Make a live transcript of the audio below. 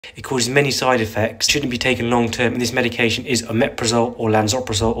It causes many side effects, shouldn't be taken long term, and this medication is omeprazole or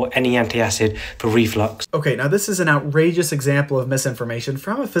lansoprazole or any antacid for reflux. Okay, now this is an outrageous example of misinformation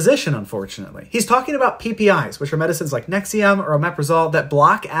from a physician, unfortunately. He's talking about PPIs, which are medicines like Nexium or omeprazole that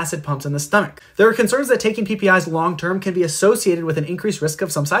block acid pumps in the stomach. There are concerns that taking PPIs long term can be associated with an increased risk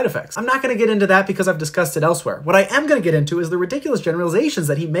of some side effects. I'm not going to get into that because I've discussed it elsewhere. What I am going to get into is the ridiculous generalizations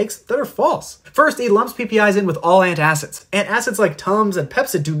that he makes that are false. First, he lumps PPIs in with all antacids. Antacids like Tums and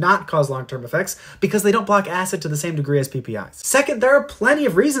Pepcid do not cause long-term effects because they don't block acid to the same degree as PPIs. Second, there are plenty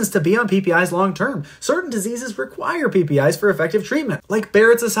of reasons to be on PPIs long-term. Certain diseases require PPIs for effective treatment, like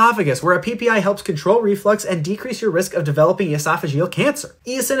Barrett's esophagus, where a PPI helps control reflux and decrease your risk of developing esophageal cancer.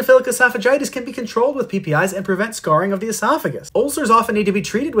 Eosinophilic esophagitis can be controlled with PPIs and prevent scarring of the esophagus. Ulcers often need to be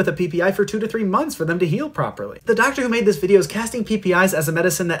treated with a PPI for 2 to 3 months for them to heal properly. The doctor who made this video is casting PPIs as a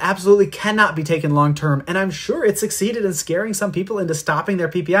medicine that absolutely cannot be taken long-term, and I'm sure it succeeded in scaring some people into stopping their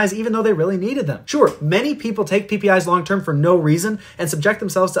PPIs even though they really needed them. Sure, many people take PPIs long-term for no reason and subject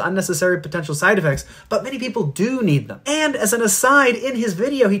themselves to unnecessary potential side effects, but many people do need them. And as an aside, in his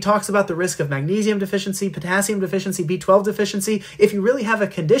video, he talks about the risk of magnesium deficiency, potassium deficiency, B12 deficiency. If you really have a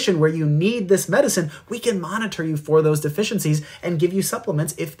condition where you need this medicine, we can monitor you for those deficiencies and give you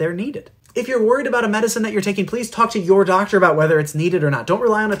supplements if they're needed. If you're worried about a medicine that you're taking, please talk to your doctor about whether it's needed or not. Don't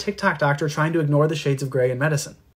rely on a TikTok doctor trying to ignore the shades of gray in medicine.